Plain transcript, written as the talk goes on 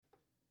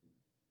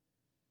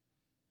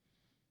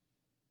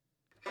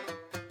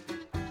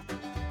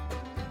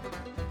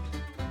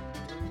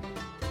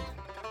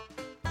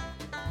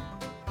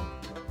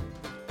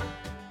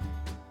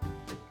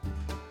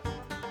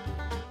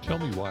Tell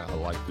me why I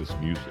like this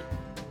music.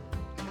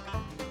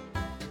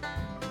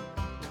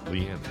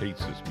 Leanne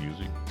hates this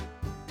music.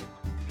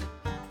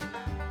 I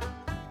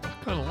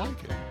kind of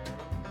like it.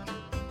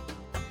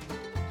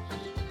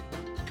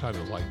 Kind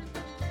of like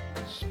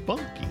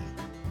spunky.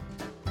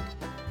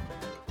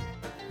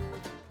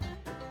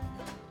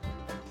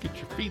 Get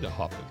your feet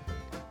a-hopping.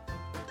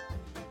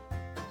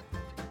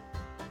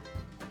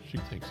 She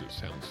thinks it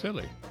sounds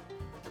silly,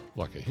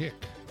 like a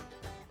hick,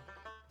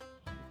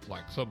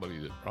 like somebody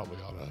that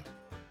probably ought to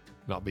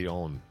not be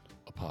on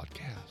a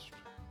podcast.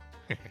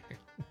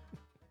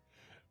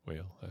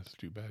 Well, that's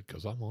too bad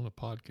because I'm on a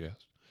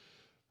podcast.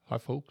 Hi,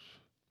 folks.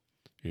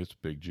 It's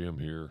Big Jim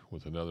here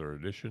with another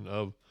edition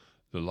of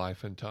The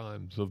Life and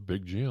Times of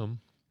Big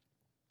Jim.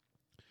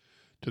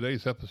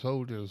 Today's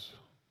episode is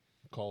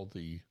called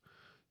the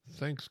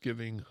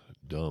Thanksgiving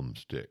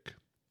Dumbstick.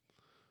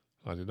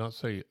 I did not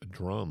say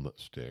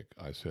drumstick.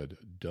 I said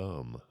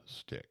dumb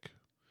stick.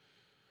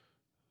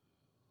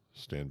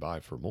 Stand by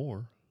for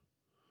more.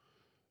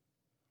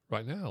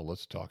 Right now,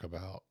 let's talk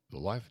about the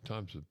Life and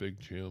Times of Big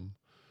Jim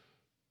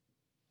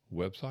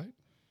website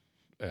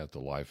at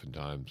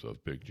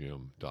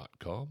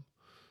thelifeandtimesofbigjim.com.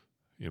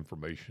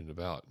 Information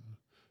about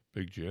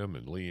Big Jim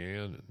and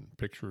Leanne and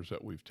pictures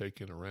that we've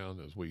taken around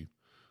as we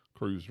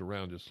cruised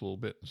around just a little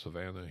bit in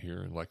Savannah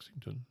here in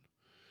Lexington.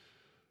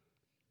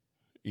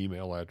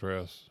 Email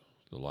address,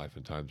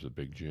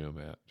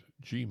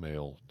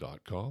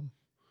 thelifeandtimesofbigjim@gmail.com.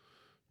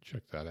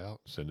 Check that out.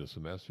 Send us a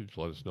message.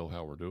 Let us know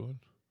how we're doing.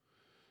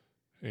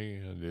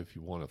 And if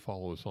you want to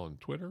follow us on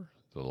Twitter,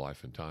 The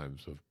Life and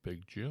Times of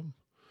Big Jim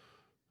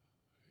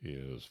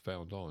is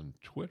found on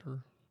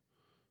Twitter.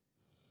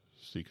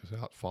 Seek us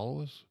out,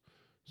 follow us,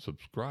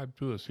 subscribe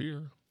to us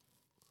here.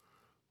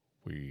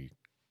 We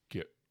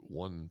get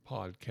one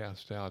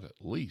podcast out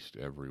at least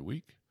every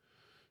week,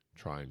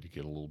 trying to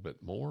get a little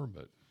bit more,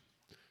 but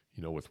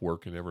with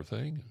work and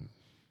everything,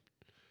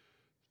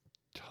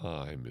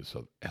 time is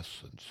of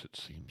essence, it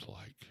seems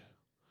like.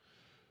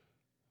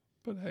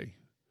 But hey,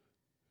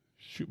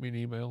 shoot me an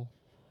email,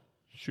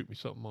 shoot me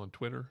something on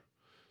Twitter.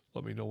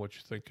 Let me know what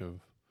you think of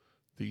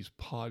these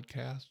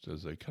podcasts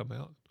as they come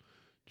out.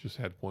 Just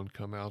had one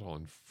come out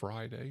on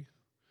Friday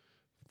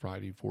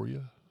for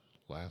you.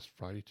 Last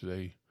Friday.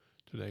 Today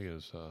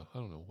is, I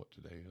don't know what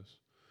today is.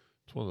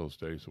 It's one of those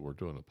days that we're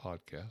doing a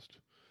podcast.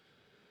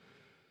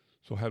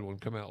 So I had one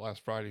come out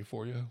last Friday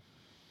for you.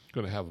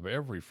 Going to have them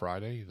every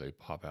Friday. They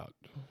pop out.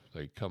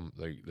 They come,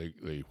 they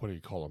what do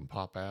you call them?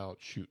 Pop out,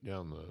 shoot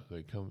down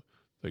they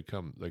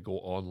go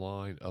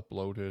online,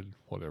 uploaded,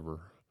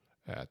 whatever,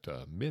 at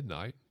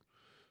midnight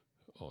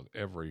on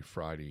every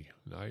Friday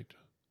night,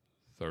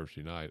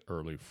 Thursday night,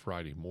 early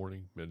Friday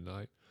morning,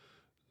 midnight.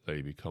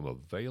 They become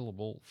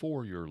available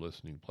for your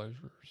listening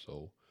pleasure.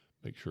 So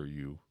make sure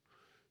you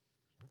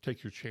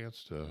take your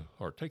chance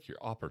or take your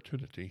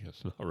opportunity.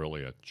 It's not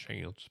really a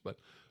chance, but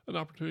an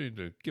opportunity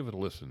to give it a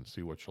listen,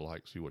 see what you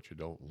like, see what you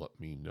don't. Let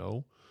me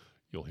know.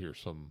 You'll hear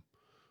some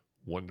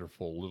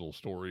wonderful little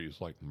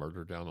stories like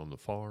Murder Down on the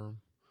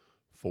Farm,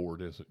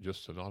 Ford Isn't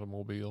Just an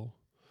Automobile.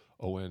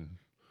 Oh, and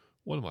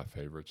one of my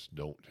favorites,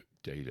 Don't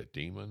Date a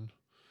Demon,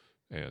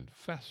 and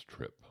Fast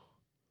Trip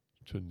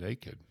to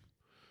Naked.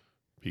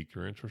 Pique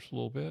your interest a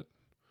little bit.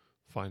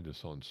 Find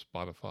us on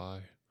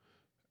Spotify,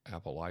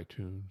 Apple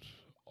iTunes,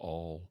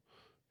 all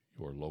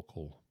your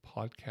local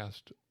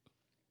podcast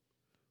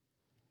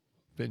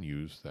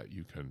venues that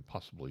you can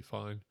possibly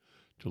find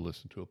to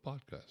listen to a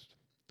podcast.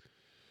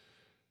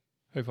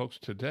 Hey folks,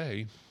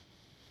 today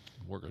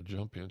we're going to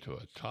jump into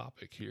a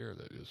topic here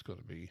that is going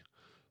to be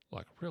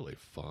like really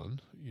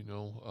fun.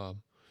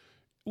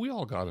 We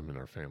all got them in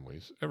our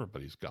families.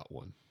 Everybody's got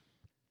one.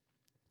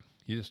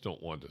 You just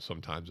don't want to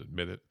sometimes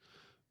admit it,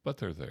 but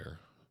they're there.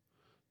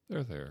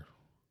 They're there.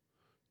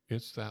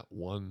 It's that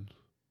one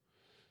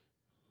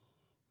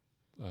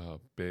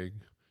big,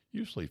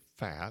 usually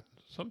fat,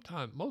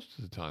 most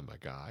of the time a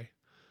guy.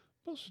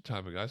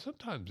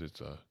 Sometimes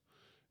it's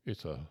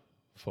a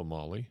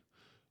famale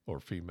or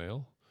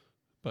female,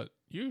 but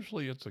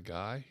usually it's a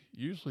guy.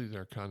 Usually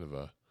they're kind of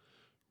a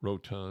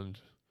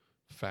rotund,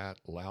 fat,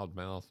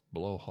 loudmouth,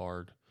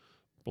 blowhard,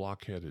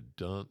 blockheaded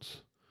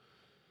dunce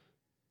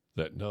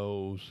that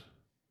knows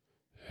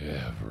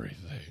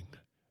everything.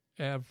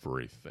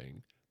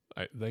 Everything.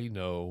 They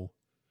know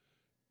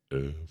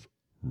everything.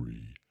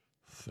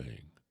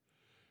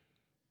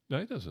 Now,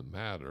 it doesn't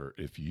matter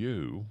if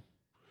you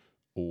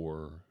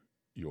or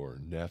your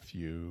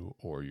nephew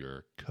or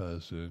your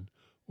cousin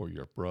or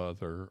your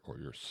brother or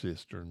your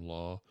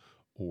sister-in-law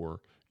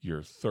or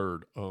your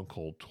third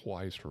uncle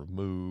twice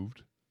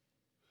removed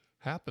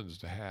happens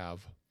to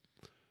have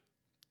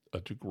a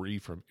degree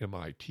from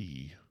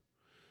MIT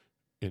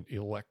in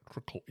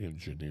electrical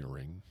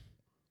engineering,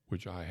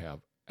 which I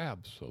have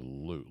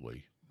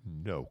absolutely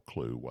no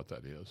clue what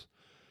that is.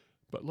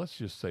 But let's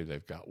just say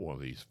they've got one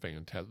of these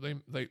fantastic,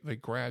 they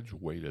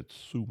graduated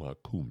summa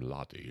cum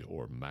laude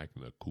or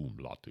magna cum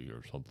laude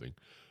or something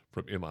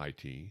from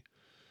MIT.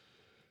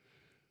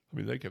 I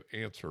mean, they could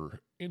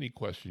answer any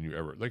question you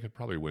ever. They could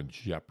probably win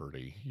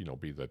Jeopardy,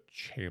 be the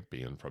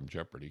champion from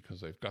Jeopardy because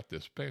they've got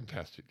this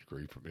fantastic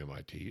degree from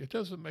MIT. It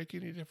doesn't make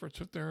any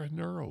difference if they're a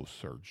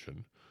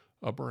neurosurgeon,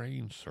 a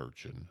brain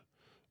surgeon,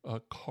 a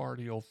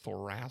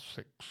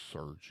cardiothoracic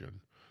surgeon,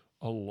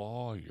 a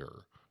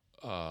lawyer,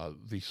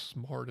 the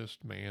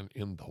smartest man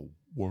in the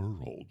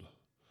world.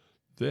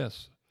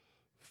 This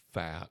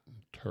fat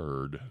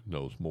turd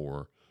knows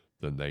more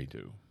than they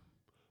do.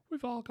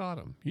 We've all got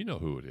them. You know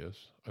who it is.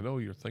 I know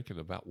you're thinking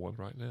about one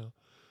right now.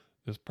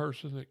 This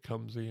person that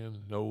comes in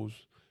knows,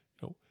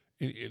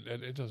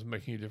 it doesn't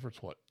make any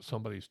difference what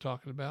somebody's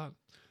talking about.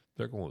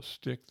 They're going to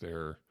stick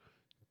their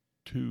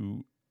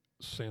 2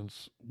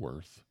 cents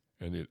worth,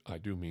 and I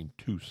do mean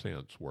 2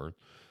 cents worth,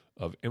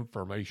 of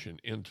information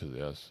into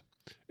this,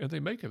 and they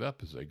make it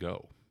up as they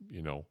go.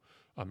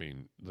 I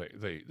mean,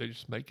 they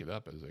just make it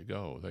up as they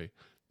go.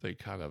 They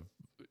kind of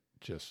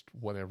just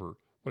whatever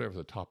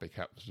the topic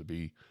happens to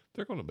be,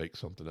 they're going to make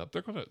something up.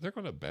 They're going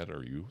to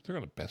better you. They're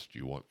going to best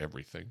you on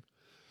everything.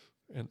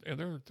 And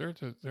they're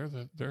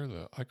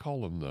the I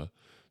call them the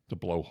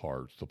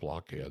blowhards, the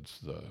blockheads,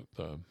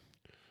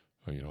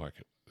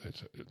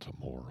 it's a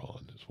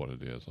moron is what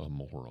it is, a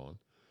moron.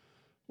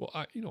 Well,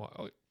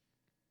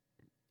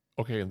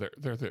 okay, and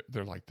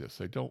they're like this.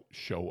 They don't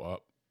show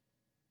up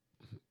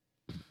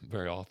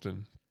very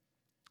often.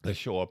 They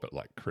show up at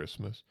like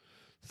Christmas,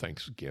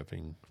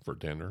 Thanksgiving for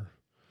dinner.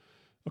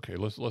 Okay,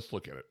 let's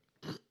look at it.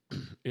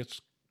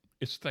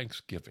 It's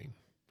Thanksgiving.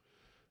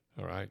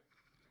 All right.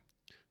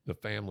 The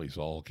family's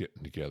all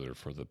getting together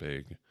for the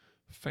big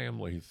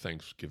family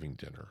Thanksgiving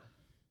dinner.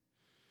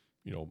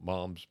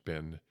 Mom's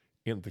been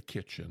in the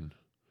kitchen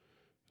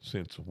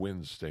since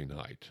Wednesday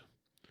night.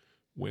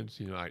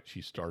 Wednesday night,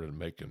 she started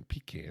making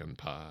pecan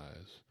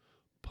pies,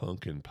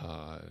 pumpkin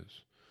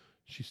pies.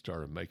 She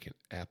started making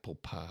apple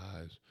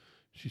pies.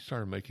 She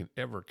started making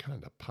every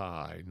kind of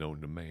pie known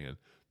to man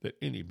that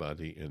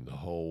anybody in the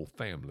whole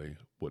family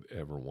would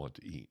ever want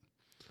to eat.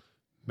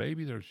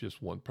 Maybe there's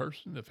just one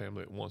person in the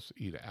family that wants to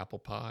eat an apple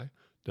pie,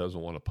 doesn't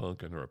want a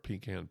pumpkin or a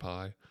pecan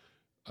pie.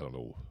 I don't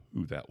know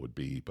who that would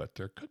be, but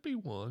there could be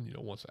one,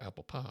 wants an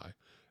apple pie.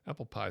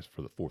 Apple pie's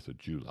for the 4th of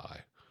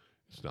July.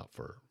 It's not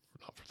for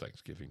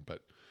Thanksgiving,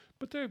 but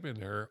they've been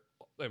there,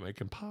 they're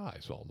making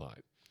pies all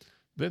night.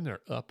 Then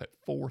they're up at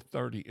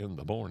 4:30 in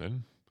the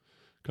morning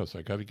because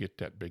they got to get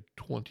that big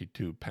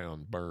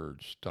 22-pound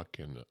bird stuck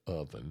in the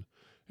oven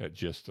at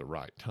just the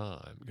right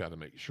time. Got to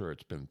make sure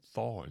it's been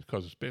thawing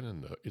because it's been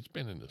in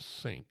the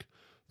sink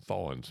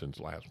thawing since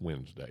last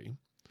Wednesday.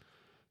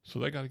 So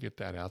they got to get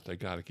that out. They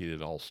got to get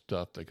it all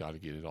stuffed. They got to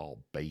get it all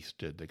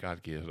basted. They got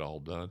to get it all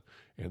done.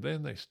 And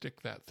then they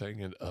stick that thing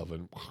in the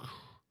oven.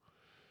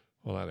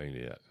 Well, that ain't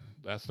it.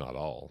 That's not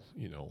all,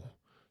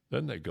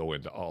 Then they go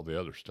into all the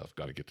other stuff.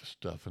 Got to get the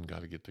stuffing,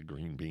 got to get the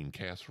green bean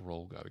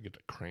casserole, got to get the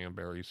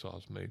cranberry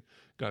sauce made,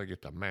 got to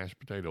get the mashed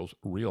potatoes,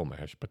 real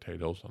mashed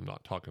potatoes. I'm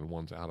not talking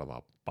ones out of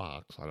a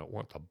box. I don't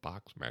want the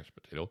box mashed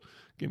potatoes.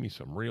 Give me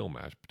some real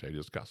mashed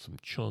potatoes, got some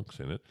chunks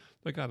in it.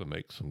 They got to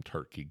make some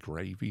turkey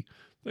gravy.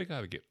 They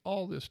got to get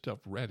all this stuff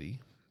ready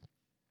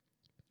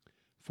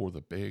for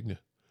the big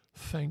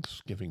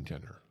Thanksgiving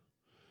dinner.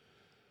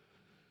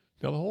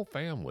 Now, the whole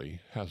family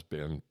has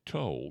been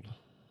told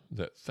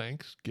that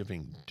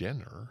Thanksgiving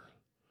dinner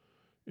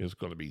is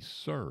going to be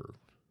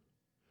served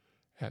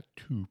at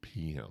 2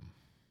 p.m.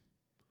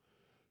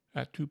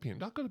 At 2 p.m.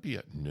 Not going to be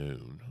at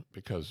noon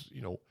because,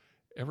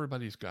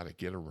 everybody's got to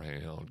get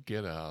around,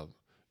 get up,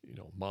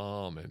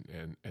 mom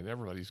and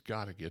everybody's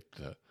got to get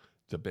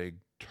the big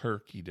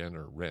turkey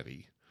dinner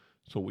ready.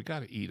 So we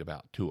got to eat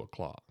about 2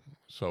 o'clock.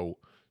 So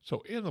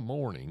in the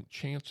morning,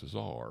 chances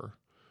are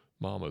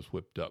mama's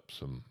whipped up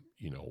some,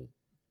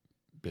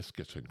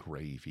 biscuits and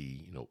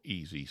gravy,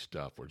 easy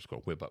stuff. We're just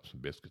going to whip up some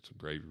biscuits and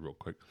gravy real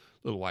quick. A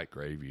little white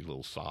gravy, a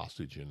little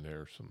sausage in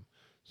there,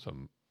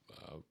 some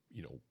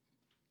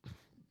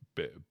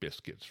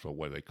biscuits, for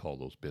what they call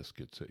those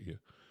biscuits that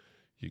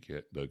you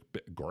get, the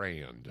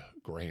grands.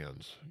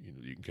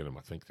 You can get them,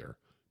 I think they're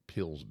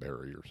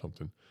Pillsbury or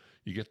something.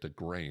 You get the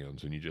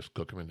grands and you just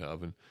cook them in the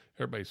oven.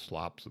 Everybody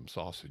slops some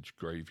sausage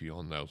gravy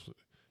on those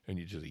and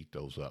you just eat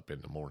those up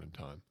in the morning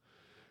time.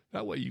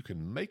 That way you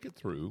can make it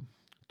through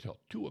till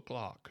 2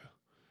 o'clock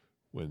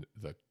when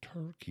the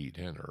turkey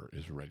dinner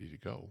is ready to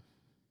go.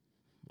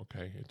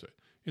 Okay,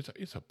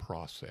 it's a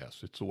process.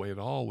 It's the way it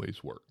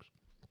always works.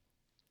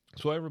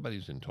 So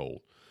everybody's been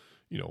told,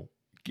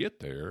 get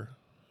there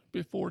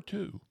before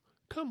 2.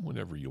 Come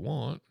whenever you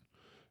want.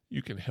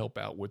 You can help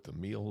out with the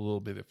meal a little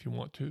bit if you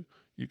want to.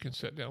 You can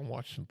sit down and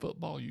watch some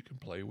football. You can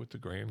play with the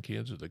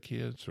grandkids or the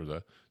kids or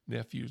the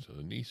nephews or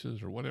the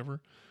nieces or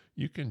whatever.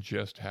 You can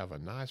just have a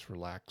nice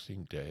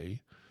relaxing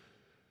day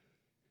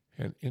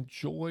and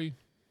enjoy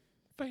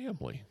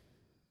family.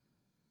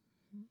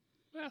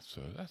 That's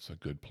a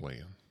good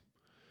plan.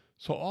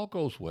 So all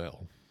goes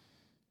well.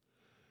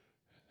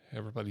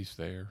 Everybody's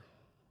there.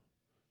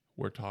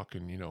 We're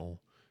talking,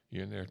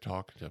 you're in there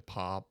talking to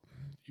Pop,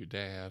 your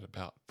dad,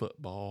 about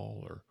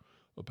football or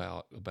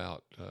about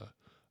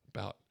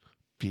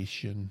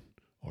fishing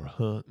or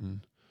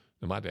hunting.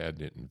 Now, my dad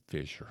didn't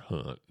fish or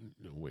hunt.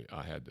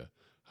 I had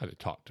to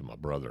talk to my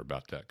brother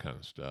about that kind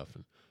of stuff.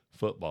 And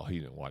football, he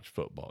didn't watch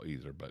football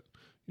either. But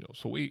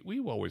so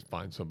we always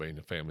find somebody in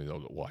the family though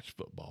that watched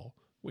football.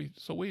 We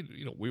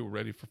were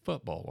ready for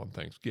football on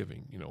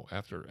Thanksgiving.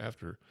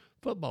 After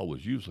football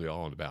was usually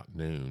on about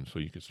noon, so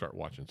you could start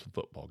watching some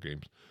football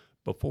games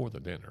before the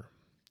dinner.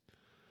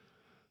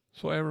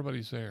 So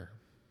everybody's there.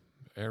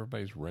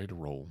 Everybody's ready to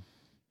roll.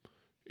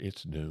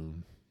 It's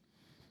noon.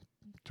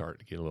 Starting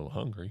to get a little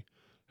hungry.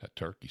 That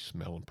turkey's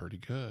smelling pretty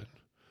good.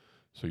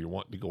 So you're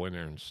wanting to go in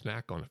there and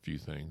snack on a few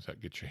things.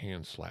 That gets your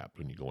hands slapped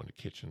when you go in the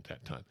kitchen at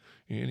that time.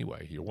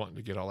 Anyway, you're wanting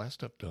to get all that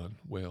stuff done.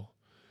 Well,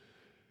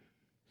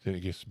 then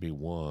it gets to be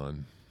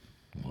one.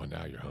 Well,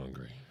 now you're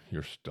hungry.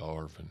 You're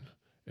starving.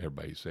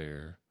 Everybody's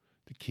there.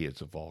 The kids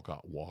have all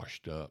got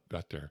washed up,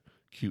 got their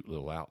cute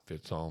little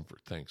outfits on for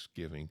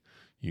Thanksgiving.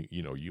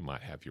 You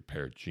might have your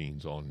pair of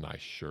jeans on,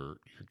 nice shirt.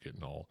 You're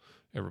getting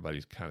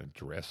everybody's kind of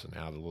dressing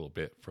out a little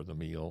bit for the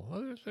meal.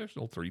 Well, there's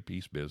no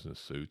three-piece business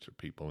suits or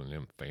people in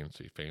them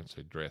fancy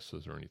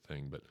dresses or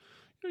anything, but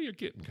you're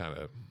getting kind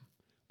of a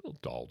little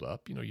dolled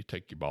up. You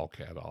take your ball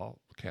cap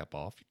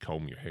off, you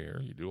comb your hair,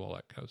 you do all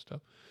that kind of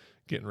stuff.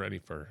 Getting ready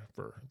for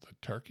the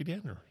turkey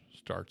dinner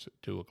starts at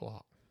 2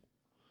 o'clock.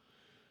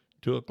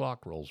 2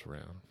 o'clock rolls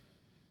around.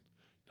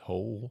 The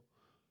whole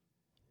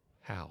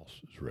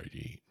house is ready to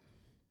eat.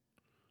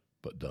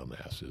 But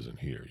dumbass isn't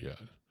here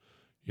yet.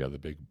 Yeah, the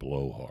big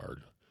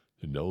blowhard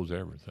that knows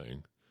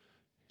everything.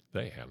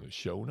 They haven't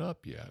shown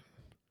up yet.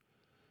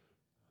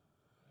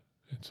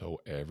 And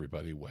so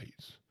everybody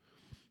waits.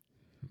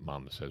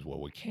 Mama says, well,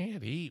 we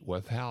can't eat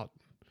without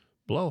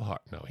blowhard.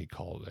 No,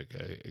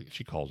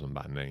 she calls him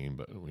by name,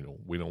 but we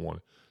don't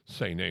want to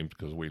say names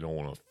because we don't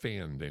want to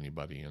offend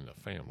anybody in the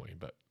family.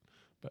 But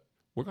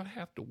we're going to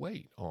have to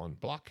wait on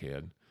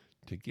Blockhead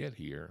to get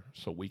here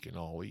so we can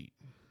all eat.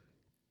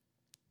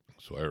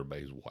 So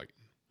everybody's waiting.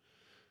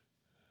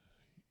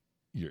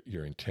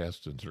 Your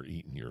intestines are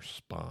eating your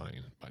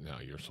spine. By now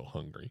you're so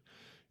hungry.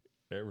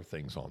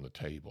 Everything's on the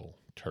table.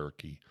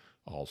 Turkey,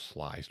 all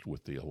sliced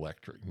with the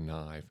electric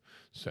knife.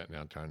 Setting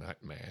out there,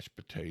 mashed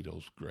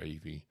potatoes,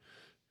 gravy,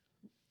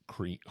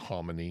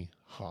 hominy,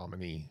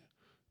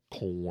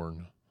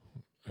 corn.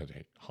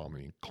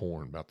 Hominy and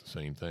corn, about the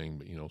same thing,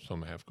 but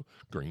some have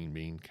green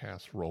bean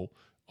casserole.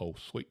 Oh,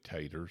 sweet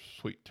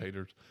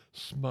taters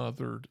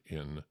smothered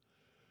in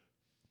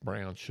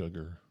brown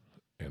sugar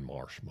and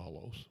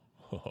marshmallows.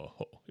 Oh,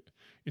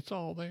 it's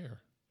all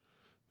there.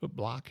 But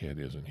Blockhead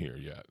isn't here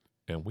yet,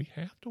 and we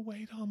have to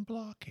wait on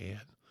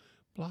Blockhead.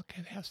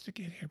 Blockhead has to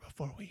get here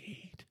before we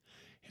eat.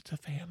 It's a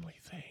family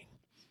thing.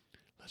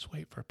 Let's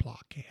wait for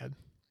Blockhead.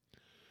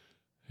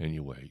 And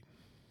you wait.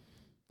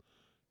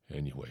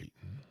 And you wait.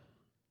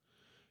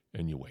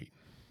 And you wait.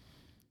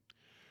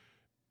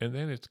 And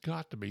then it's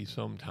got to be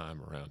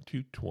sometime around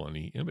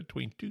 2:20, in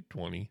between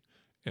 2:20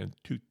 and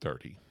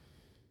 2:30.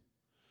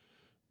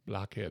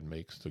 Blockhead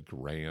makes the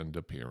grand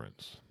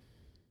appearance.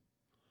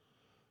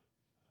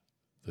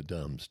 The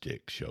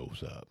Dumbstick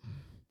shows up.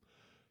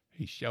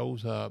 He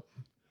shows up,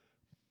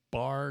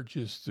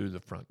 barges through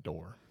the front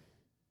door.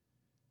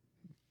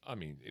 I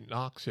mean, it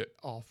knocks it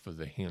off of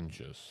the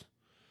hinges.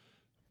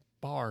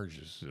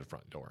 Barges through the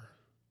front door.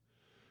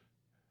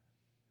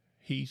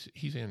 He's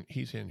in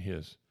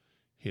his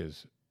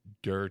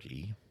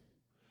dirty,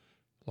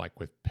 like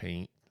with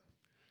paint,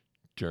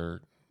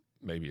 dirt,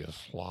 maybe a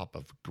slop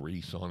of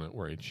grease on it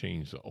where he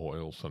changed the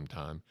oil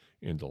sometime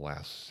in the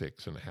last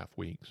 6.5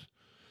 weeks.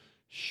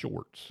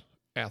 Shorts,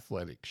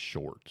 athletic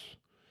shorts.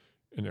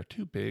 And they're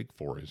too big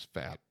for his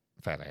fat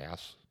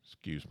ass,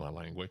 excuse my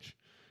language.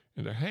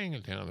 And they're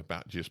hanging down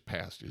about just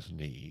past his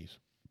knees.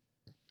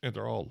 And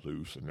they're all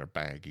loose and they're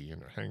baggy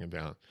and they're hanging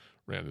down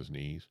around his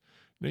knees.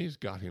 And he's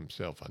got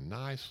himself a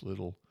nice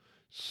little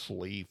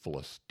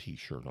sleeveless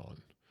t-shirt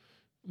on.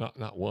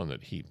 Not one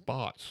that he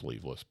bought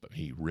sleeveless, but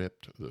he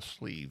ripped the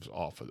sleeves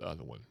off of the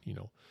other one,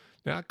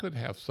 Now, I could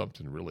have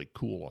something really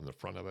cool on the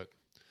front of it,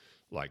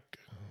 like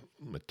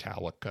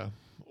Metallica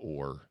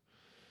or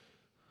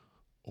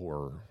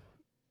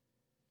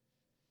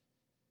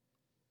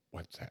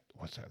what's that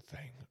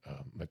thing?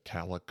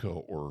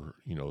 Metallica or,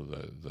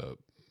 the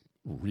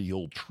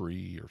real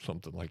tree or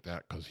something like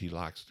that, because he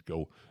likes to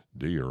go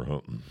deer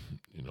hunting.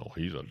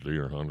 He's a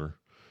deer hunter.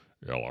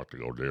 Yeah, I like to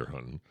go deer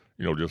hunting.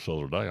 Just the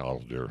other day I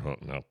was deer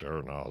hunting out there,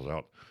 and I was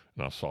out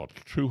and I saw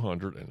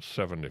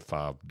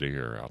 275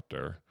 deer out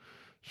there.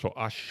 So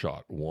I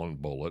shot one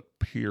bullet,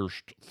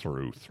 pierced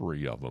through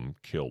 3 of them,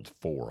 killed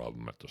 4 of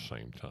them at the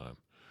same time.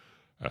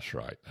 That's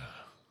right.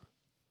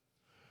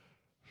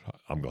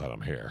 I'm glad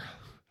I'm here.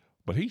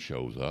 But he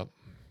shows up.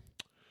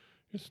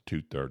 It's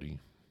 2:30.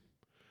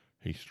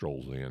 He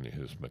strolls in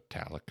his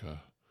Metallica,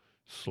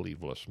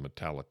 sleeveless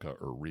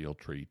Metallica or Real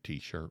Tree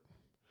t-shirt.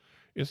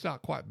 It's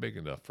not quite big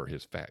enough for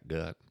his fat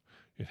gut.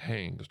 It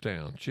hangs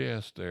down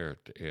just there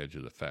at the edge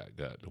of the fat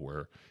gut,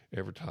 where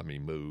every time he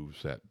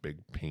moves, that big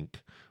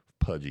pink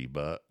pudgy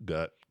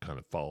gut kind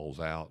of falls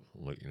out.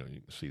 You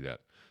can see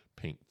that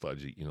pink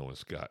fudgy.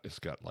 It's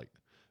got like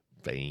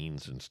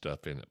veins and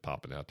stuff in it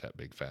popping out that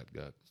big fat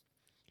gut.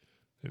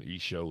 And he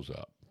shows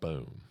up.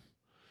 Boom.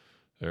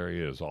 There he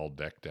is, all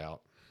decked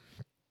out.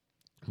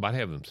 Might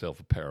have himself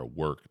a pair of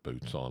work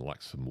boots on,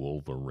 like some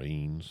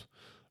Wolverines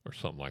or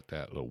something like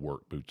that. Little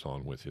work boots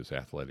on with his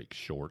athletic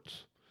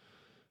shorts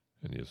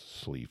and his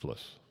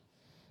sleeveless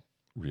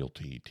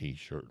Realtree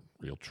t-shirt,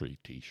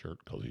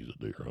 because he's a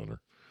deer hunter.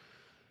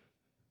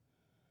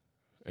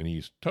 And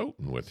he's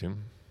toting with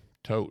him.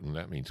 Toting,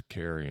 that means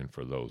carrying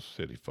for those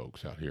city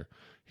folks out here.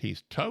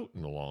 He's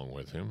toting along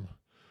with him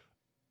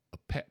a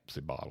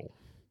Pepsi bottle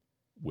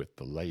with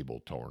the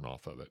label torn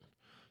off of it.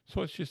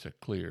 So it's just a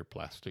clear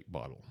plastic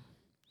bottle.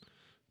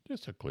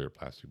 Just a clear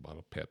plastic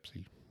bottle.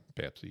 Pepsi.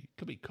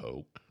 Could be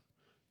Coke.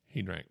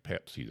 He drank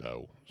Pepsi,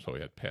 though, so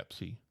he had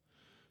Pepsi.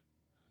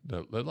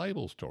 The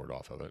label's torn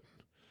off of it.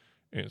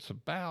 And it's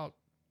about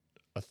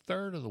a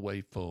third of the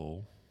way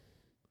full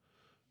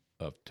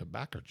of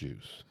tobacco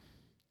juice.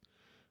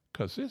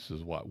 Because this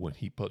is what, when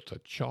he puts a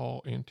chaw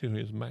into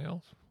his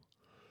mouth,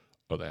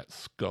 or that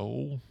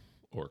Skull,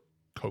 or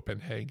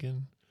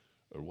Copenhagen,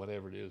 or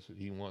whatever it is that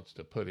he wants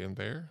to put in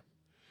there,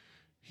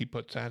 he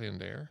puts that in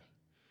there,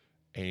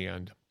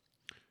 and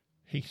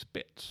he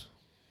spits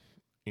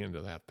into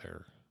that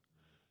there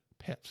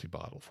Pepsi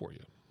bottle for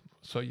you.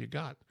 So you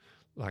got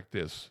like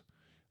this,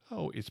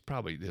 it's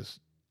probably this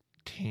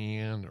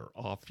tan or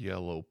off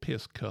yellow,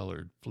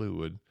 piss-colored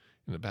fluid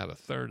in about a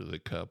third of the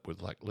cup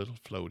with like little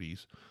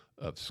floaties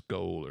of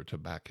Skull or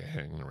tobacco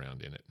hanging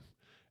around in it.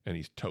 And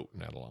he's toting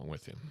that along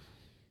with him.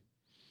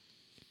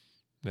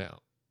 Now,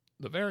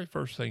 the very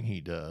first thing he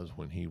does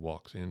when he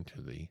walks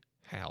into the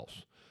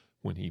house,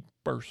 when he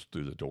bursts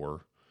through the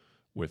door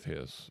with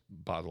his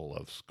bottle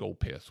of Skull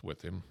piss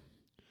with him,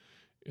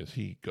 is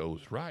he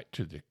goes right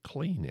to the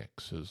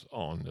Kleenexes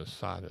on the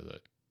side of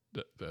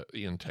the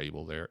end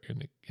table there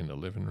in the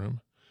living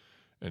room,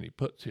 and he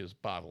puts his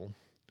bottle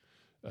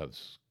of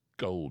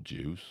Skull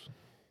juice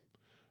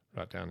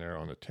right down there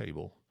on the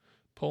table,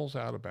 pulls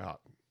out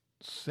about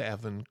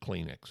 7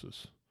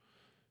 Kleenexes,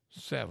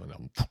 7 of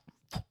them,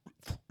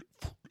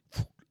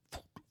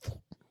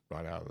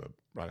 right out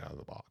of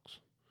the box.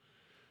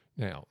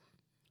 Now,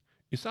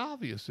 it's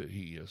obvious that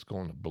he is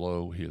going to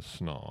blow his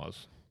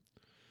snaz.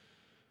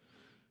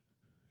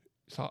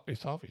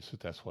 It's obvious that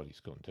that's what he's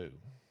going to do.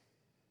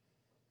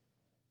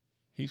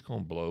 He's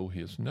going to blow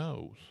his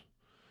nose.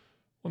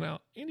 Well, now,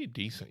 any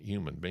decent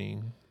human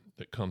being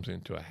that comes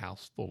into a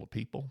house full of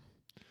people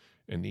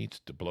and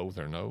needs to blow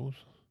their nose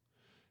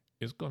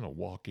is going to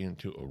walk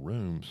into a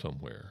room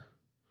somewhere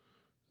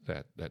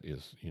that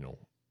is,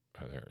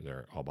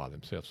 they're all by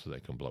themselves so they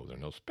can blow their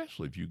nose,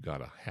 especially if you got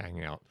to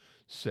hang out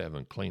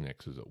 7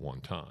 Kleenexes at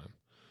one time.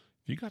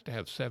 If you got to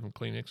have 7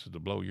 Kleenexes to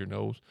blow your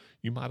nose,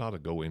 you might ought to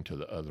go into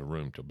the other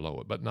room to blow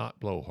it, but not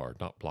blowhard,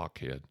 not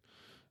blockhead,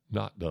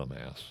 not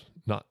dumbass,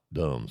 not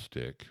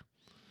dumbstick.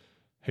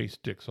 He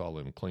sticks all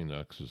them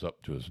Kleenexes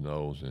up to his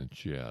nose and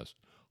just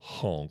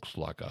honks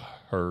like a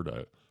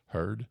herd?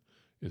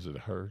 Is it a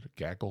herd?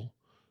 Gaggle?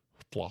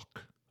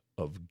 Flock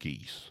of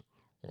geese.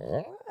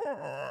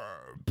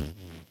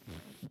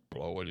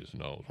 Blow at his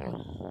nose.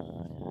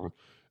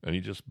 And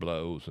he just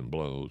blows and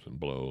blows and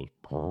blows.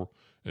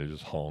 And he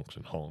just honks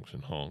and honks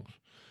and honks.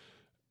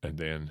 And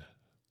then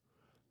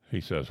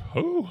he says,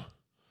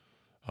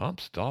 I'm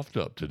stuffed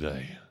up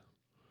today.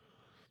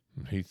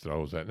 And he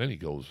throws that. And then he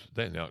goes,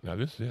 now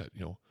this is it.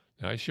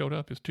 Now he showed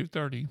up. It's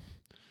 2:30. He's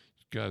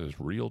got his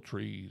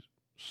Realtree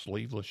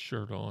sleeveless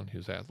shirt on,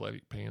 his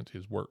athletic pants,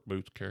 his work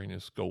boots, carrying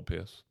his Skull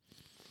piss.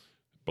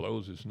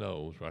 Blows his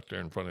nose right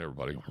there in front of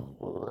everybody.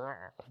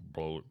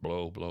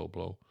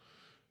 Blow.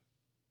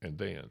 And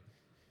then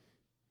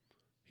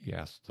he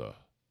asks the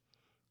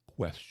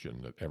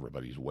question that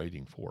everybody's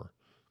waiting for,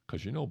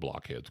 because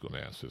Blockhead's going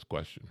to ask this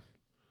question.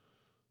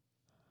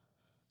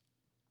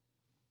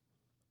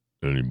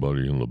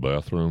 Anybody in the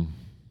bathroom?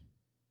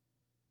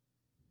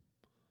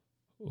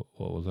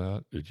 What was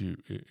that?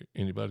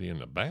 Anybody in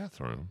the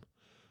bathroom?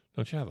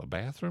 Don't you have a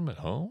bathroom at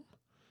home?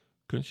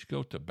 Couldn't you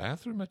go to the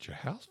bathroom at your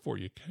house before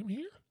you came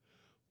here?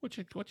 What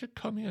you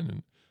come in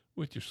and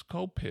with your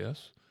Skull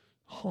piss,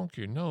 honk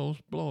your nose,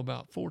 blow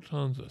about 4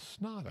 tons of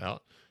snot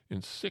out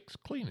in 6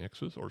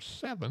 Kleenexes or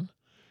 7,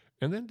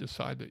 and then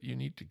decide that you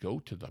need to go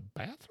to the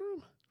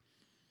bathroom?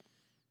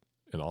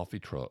 And off he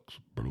trucks,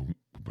 blunk,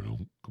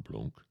 blunk,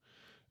 blunk,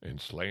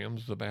 and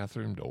slams the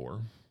bathroom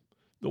door.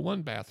 The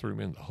one bathroom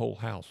in the whole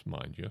house,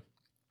 mind you,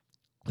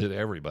 that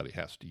everybody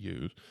has to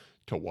use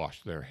to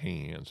wash their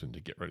hands and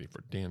to get ready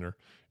for dinner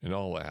and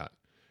all that.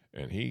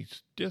 And he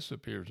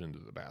disappears into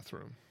the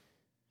bathroom.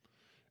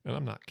 And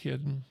I'm not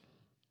kidding.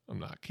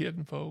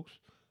 Folks.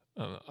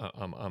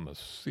 I'm as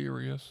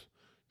serious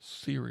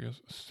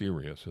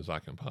as I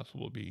can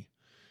possibly be.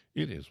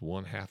 It is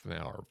 1/2 an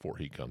hour before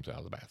he comes out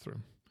of the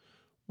bathroom.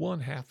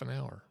 1/2 an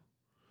hour.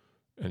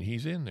 And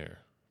he's in there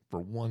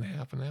for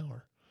 1/2 an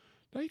hour.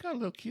 Now you got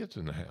little kids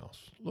in the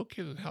house. Little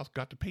kids in the house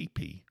got to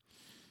pee.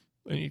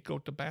 And you go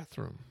to the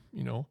bathroom,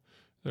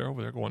 They're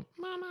over there going,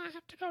 Mama, I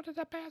have to go to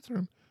the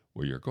bathroom.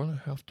 Well, you're going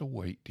to have to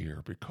wait,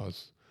 dear,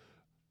 because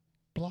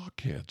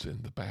Blockhead's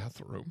in the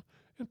bathroom,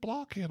 And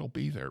blockhead will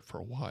be there for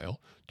a while.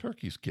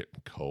 Turkey's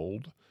getting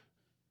cold.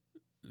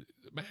 The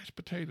mashed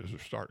potatoes are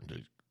starting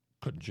to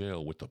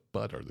congeal with the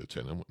butter that's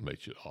in them, which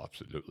makes it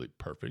absolutely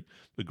perfect.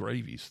 The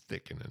gravy's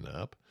thickening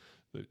up.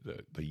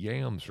 The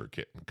yams are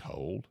getting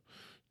cold.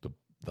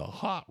 The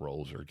hot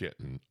rolls are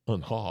getting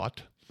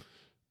unhot.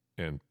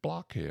 And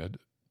blockhead,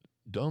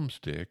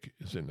 Dumbstick,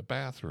 is in the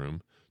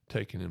bathroom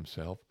taking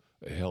himself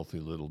a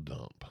healthy little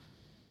dump.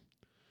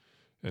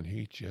 And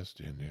he's just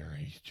in there.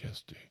 He's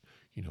just,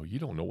 you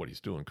don't know what he's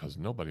doing because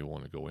nobody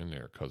want to go in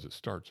there because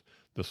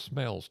the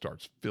smell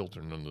starts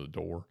filtering under the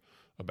door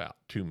about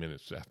 2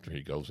 minutes after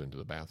he goes into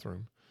the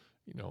bathroom,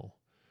 And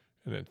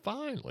then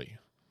finally,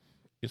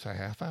 it's a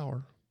half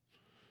hour.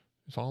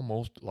 It's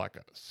almost like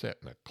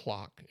setting a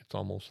clock. It's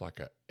almost like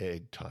an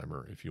egg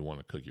timer if you want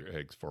to cook your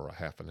eggs for a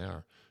half an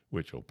hour,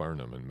 which will burn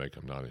them and make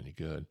them not any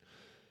good.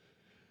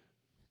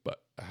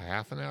 But a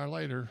half an hour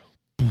later,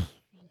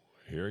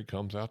 here he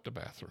comes out the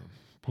bathroom.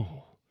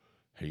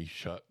 He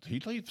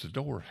leaves the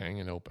door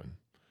hanging open.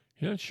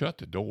 He doesn't shut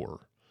the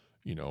door,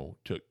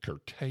 to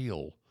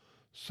curtail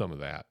some of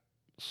that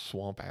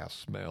swamp-ass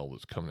smell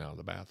that's coming out of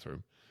the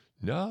bathroom.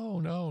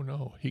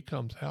 No. He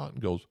comes out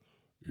and goes,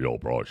 "Y'all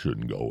probably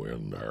shouldn't go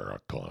in there. I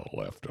kind of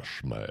left a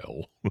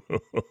smell."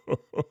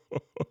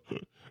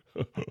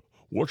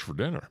 "What's for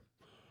dinner?"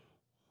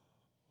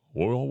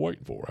 "What are y'all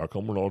waiting for? How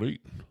come we're not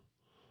eating?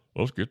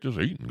 Let's get this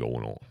eating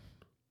going on."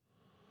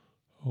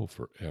 Oh,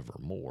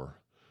 forevermore.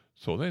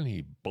 So then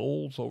he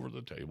bowls over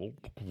the table,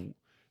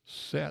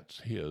 sets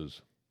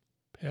his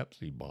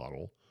Pepsi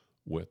bottle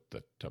with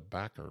the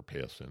tobacco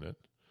piss in it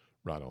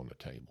right on the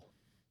table.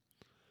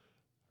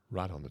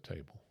 Right on the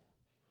table.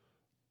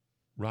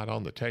 Right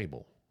on the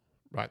table.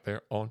 Right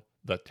there on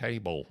the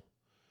table.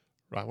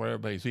 Right where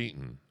everybody's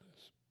eating.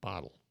 This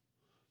bottle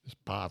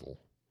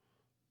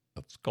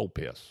of skull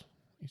piss.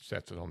 He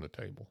sets it on the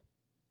table.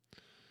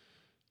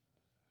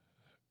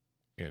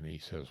 And he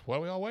says, "What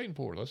are we all waiting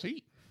for? Let's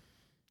eat."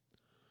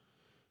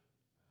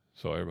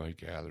 So everybody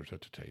gathers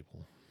at the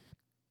table.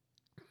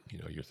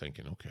 You're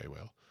thinking, okay,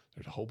 well,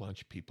 there's a whole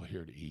bunch of people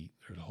here to eat.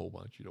 There's a whole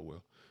bunch,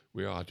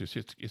 we all just,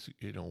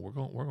 we're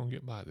going to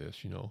get by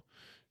this,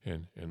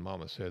 And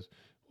Mama says,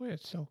 "Well,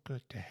 it's so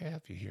good to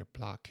have you here,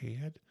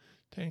 blockhead.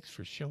 Thanks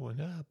for showing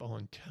up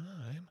on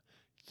time."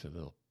 It's a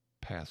little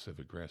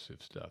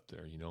passive-aggressive stuff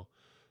there,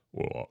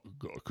 "Well,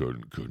 I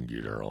couldn't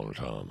get there on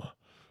time.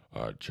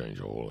 I'd change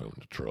oil in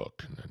the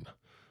truck, and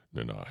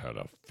then I had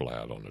a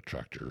flat on the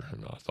tractor,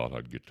 and I thought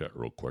I'd get that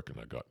real quick, and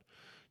I got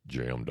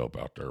jammed up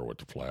out there with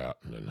the flat,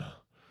 and then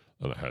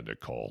I had to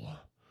call,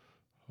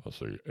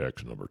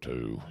 X number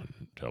 2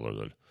 and tell her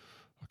that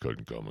I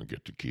couldn't come and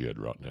get the kid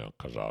right now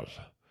because I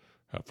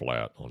had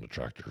flat on the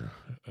tractor.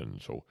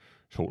 And so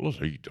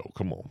let's eat, though.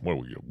 Come on.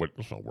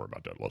 Let's not worry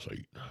about that. Let's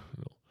eat.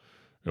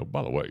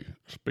 By the way,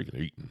 speaking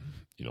of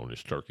eating,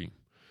 this turkey,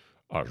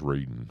 I was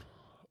reading,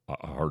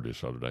 I heard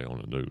this the other day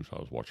on the news. I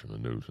was watching the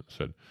news, and it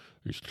said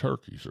these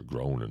turkeys are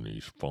grown in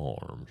these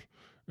farms,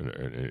 and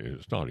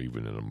it's not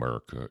even in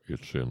America.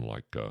 It's in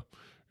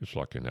it's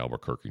like in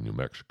Albuquerque, New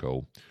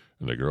Mexico,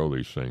 and they grow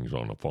these things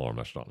on a farm.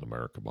 That's not in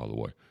America, by the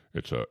way.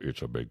 It's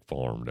a big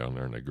farm down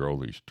there, and they grow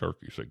these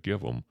turkeys. They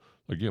give them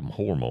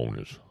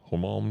hormones.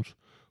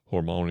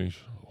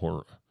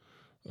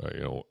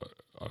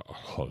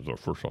 At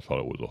first I thought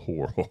it was a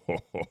whore,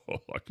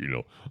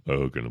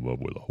 hooking them up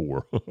with a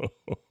whore.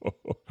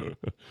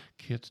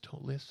 Kids,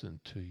 don't listen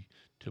to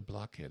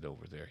Blockhead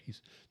over there.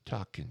 He's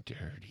talking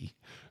dirty.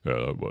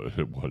 But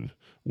it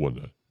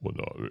wasn't,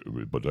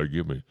 but they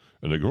give me,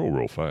 and they grow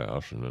real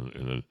fast,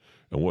 and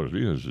what it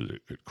is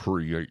it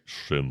creates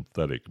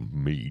synthetic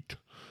meat.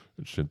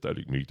 And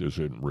synthetic meat, this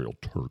isn't real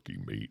turkey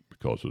meat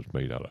because it's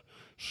made out of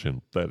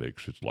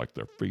synthetics. It's like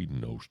they're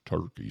feeding those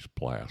turkeys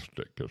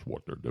plastic is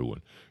what they're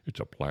doing. It's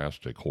a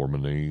plastic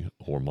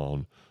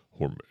hormone.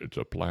 It's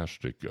a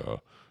plastic,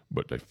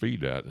 but they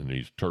feed that, and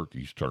these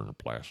turkeys turn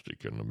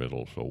plastic in the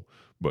middle. So,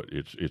 but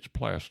it's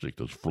plastic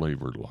that's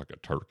flavored like a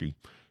turkey.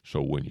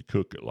 So when you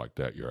cook it like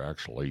that, you're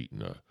actually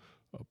eating a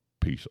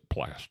piece of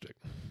plastic.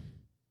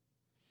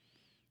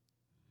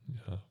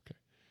 Yeah, okay.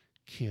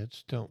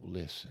 Kids, don't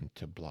listen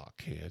to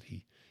Blockhead.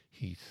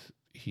 He's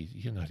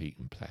you're not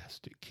eating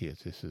plastic,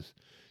 kids. This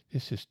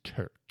is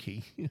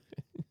turkey.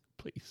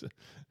 Please,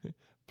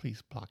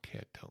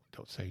 Blockhead,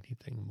 don't say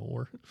anything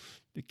more.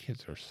 The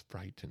kids are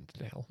frightened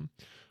now.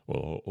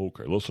 Well,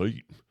 okay, let's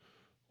eat.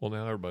 Well,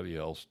 now everybody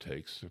else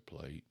takes their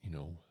plate.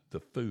 The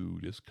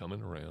food is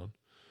coming around.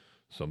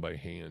 Somebody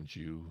hands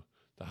you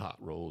the hot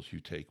rolls.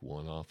 You take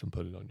one off and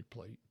put it on your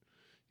plate.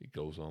 It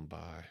goes on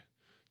by.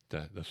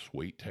 The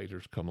sweet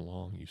taters come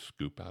along. You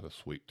scoop out a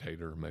sweet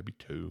tater, maybe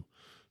 2,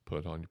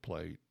 put it on your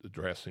plate. The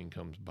dressing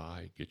comes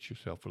by. Get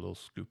yourself a little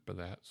scoop of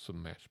that,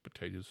 some mashed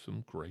potatoes,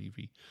 some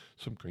gravy,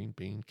 some green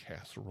bean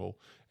casserole.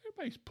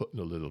 Everybody's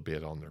putting a little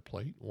bit on their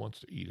plate,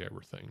 wants to eat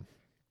everything.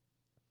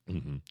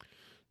 Mm-hmm.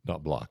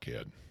 Not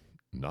Blockhead.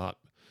 Not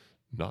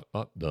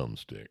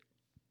Dumbstick.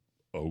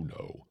 Oh,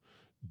 no.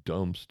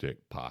 Dumbstick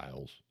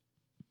piles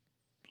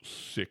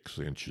 6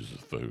 inches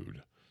of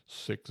food,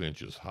 6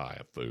 inches high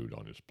of food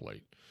on his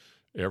plate.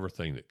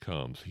 everything that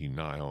comes, he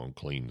nigh on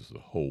cleans the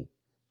whole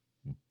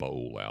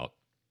bowl out,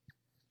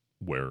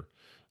 where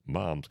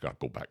Mom's got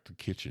to go back to the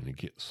kitchen and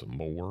get some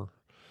more.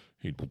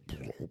 He'd,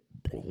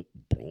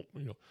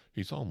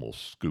 he's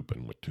almost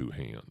scooping with two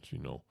hands,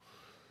 And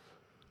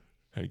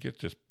he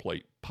gets this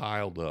plate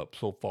piled up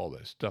so far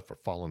that stuff are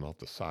falling off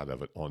the side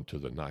of it onto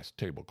the nice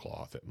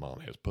tablecloth that Mom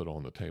has put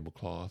on the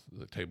tablecloth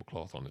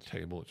on the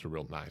table. It's a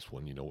real nice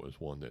one. It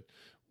was one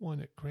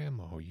that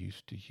Grandma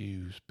used to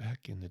use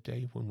back in the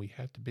day when we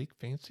had the big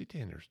fancy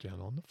dinners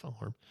down on the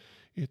farm.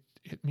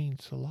 It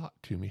means a lot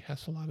to me.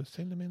 Has a lot of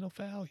sentimental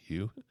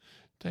value.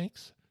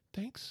 Thanks,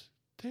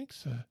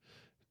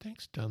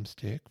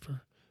 Dumbstick,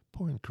 for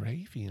pouring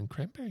gravy and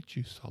cranberry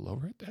juice all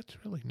over it. That's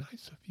really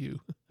nice of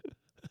you.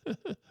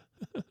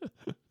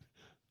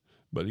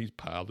 But he's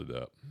piled it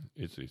up.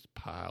 It's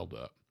piled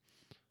up.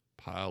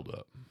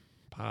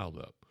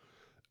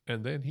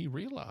 And then he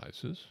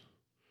realizes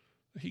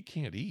he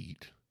can't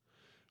eat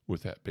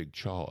with that big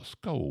chaw of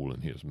skull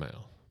in his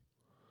mouth.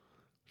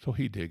 So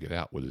he dig it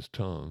out with his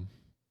tongue,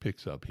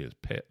 picks up his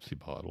Pepsi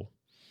bottle,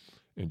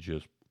 and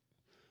just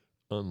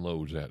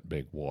unloads that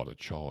big wad of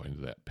chaw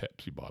into that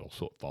Pepsi bottle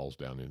so it falls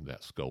down into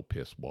that skull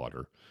piss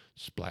water,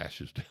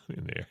 splashes down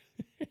in there.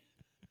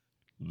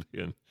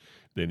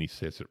 Then he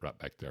sets it right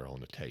back there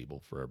on the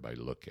table for everybody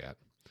to look at.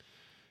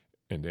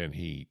 And then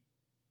he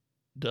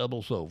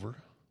doubles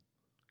over,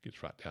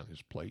 gets right down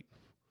his plate,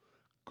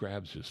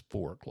 grabs his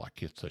fork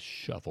like it's a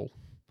shovel,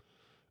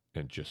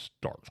 and just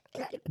starts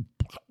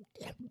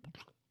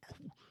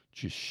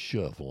just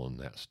shoveling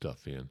that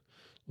stuff in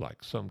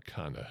like some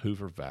kind of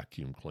Hoover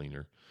vacuum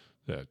cleaner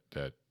that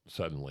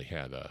suddenly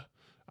had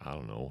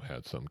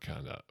had some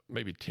kind of,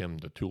 maybe Tim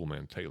the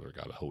Toolman Taylor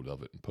got a hold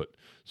of it and put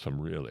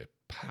some really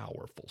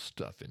powerful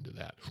stuff into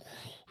that.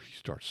 He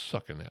starts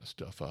sucking that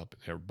stuff up,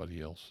 and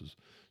everybody else is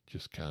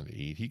just kind of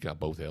eat. He got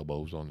both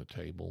elbows on the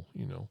table,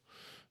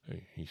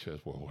 He says,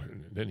 well,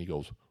 then he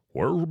goes,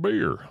 "Where's the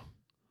beer?"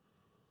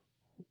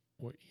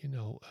 Well,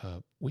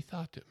 we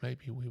thought that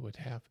maybe we would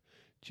have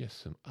just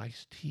some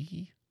iced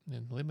tea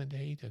and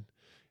lemonade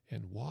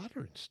and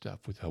water and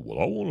stuff with it. Well,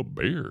 I want a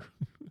beer.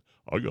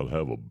 I got to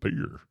have a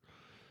beer.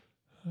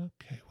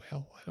 Okay,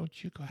 well, why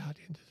don't you go out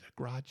into the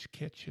garage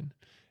kitchen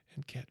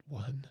and get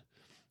one?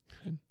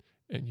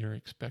 And you're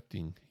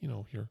expecting,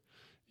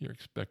 you're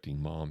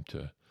expecting Mom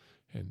to,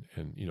 and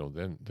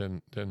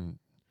then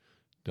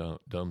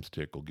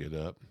Dumbstick will get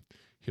up.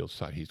 He'll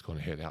decide he's going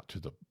to head out to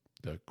the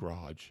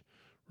garage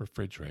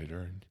refrigerator,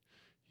 and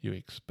you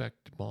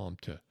expect Mom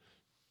to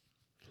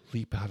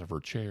leap out of her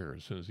chair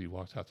as soon as he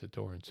walks out the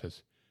door and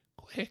says,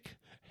 "Quick,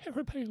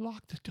 everybody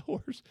lock the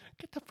doors.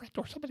 Get the front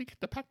door. Somebody get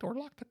the back door.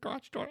 Lock the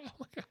garage door. Oh,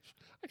 my gosh,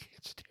 I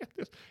can't stand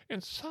this.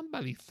 And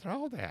somebody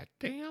throw that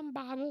damn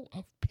bottle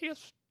of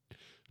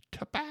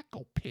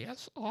tobacco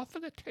piss off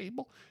of the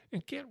table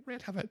and get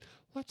rid of it.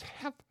 Let's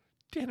have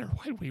dinner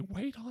while we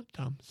wait on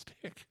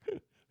Dumbstick."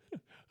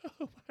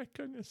 Oh, my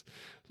goodness.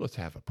 Let's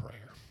have a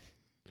prayer.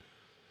 I'm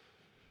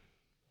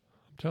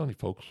telling you,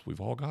 folks,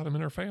 we've all got them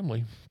in our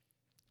family.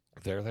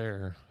 They're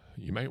there.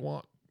 You might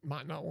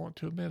not want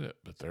to admit it,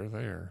 but they're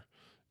there,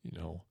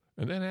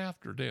 And then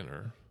after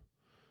dinner,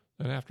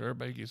 after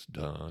everybody gets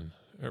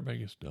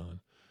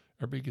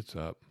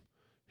up,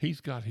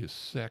 he's got his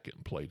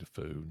second plate of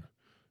food,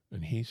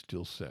 and he's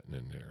still sitting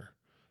in there.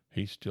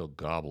 He's still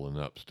gobbling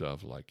up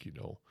stuff like,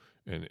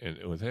 and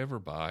with every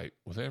bite,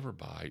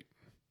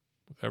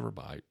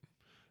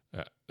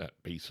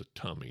 that piece of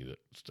tummy that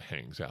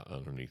hangs out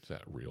underneath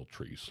that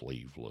Realtree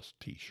sleeveless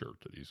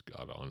T-shirt that he's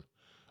got on.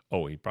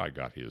 Oh, he probably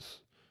got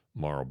his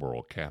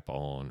Marlboro cap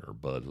on, or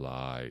Bud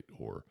Light,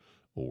 or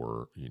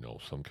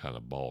some kind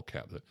of ball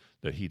cap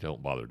that he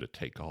don't bother to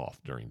take off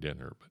during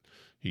dinner. But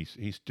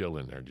he's still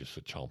in there just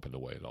chomping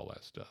away at all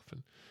that stuff,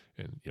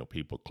 and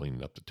people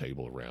cleaning up the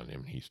table around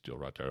him. And he's still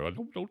right there.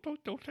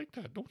 Don't take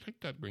that. Don't take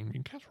that green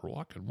bean casserole.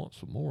 I can want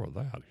some more of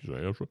that. He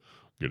says,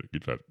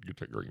 get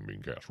that green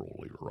bean casserole.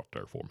 Leave it right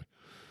there for me.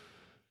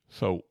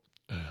 So.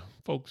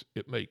 Folks,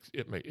 it made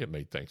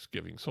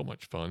Thanksgiving so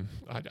much fun.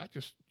 I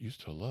just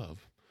used to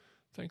love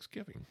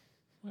Thanksgiving.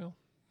 Well,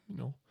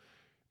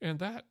 and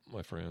that,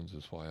 my friends,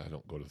 is why I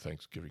don't go to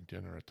Thanksgiving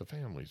dinner at the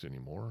family's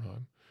anymore.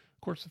 Of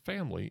course, the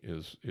family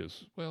is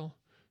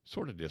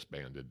sort of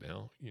disbanded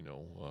now.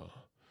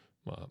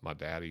 My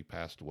daddy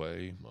passed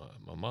away.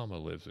 My mama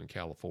lives in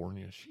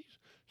California.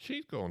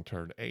 She's going to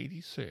turn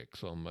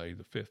 86 on May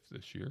the 5th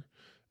this year.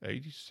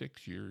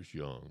 86 years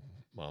young,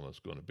 Mama's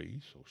going to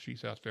be. So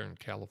she's out there in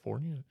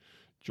California,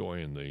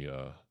 enjoying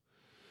the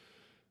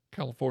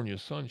California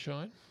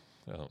sunshine.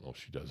 I don't know if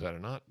she does that or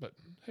not, but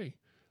hey,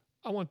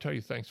 I want to tell you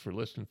thanks for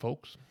listening,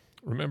 folks.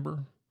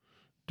 Remember,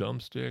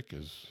 Dumbstick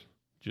is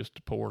just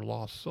a poor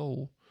lost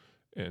soul,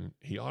 and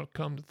he ought to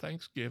come to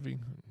Thanksgiving.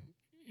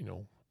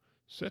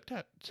 Set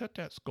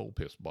that skull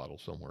piss bottle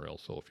somewhere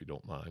else. So if you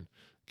don't mind,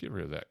 get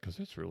rid of that, because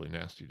it's really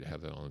nasty to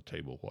have that on the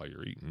table while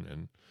you're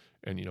eating.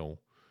 And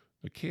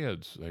the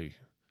kids, they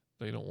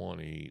don't want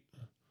to eat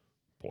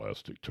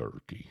plastic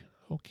turkey.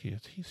 Oh,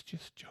 kids, he's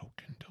just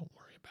joking. Don't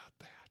worry about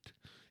that.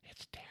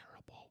 It's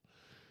terrible.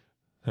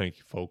 Thank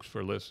you, folks,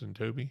 for listening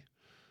to me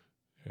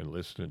and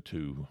listening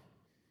to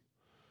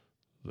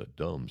the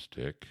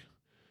Dumbstick.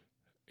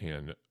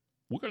 And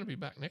we're going to be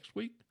back next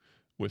week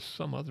with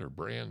some other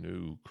brand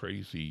new,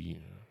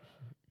 crazy,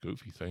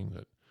 goofy thing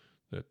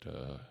that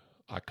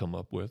I come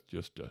up with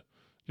just to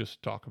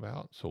talk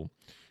about. So,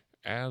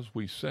 as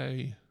we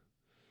say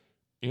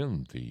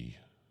in the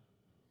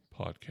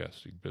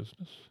podcasting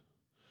business,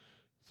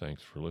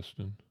 thanks for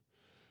listening.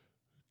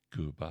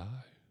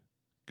 Goodbye.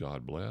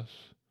 God bless.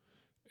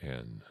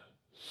 And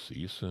see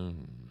you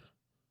soon.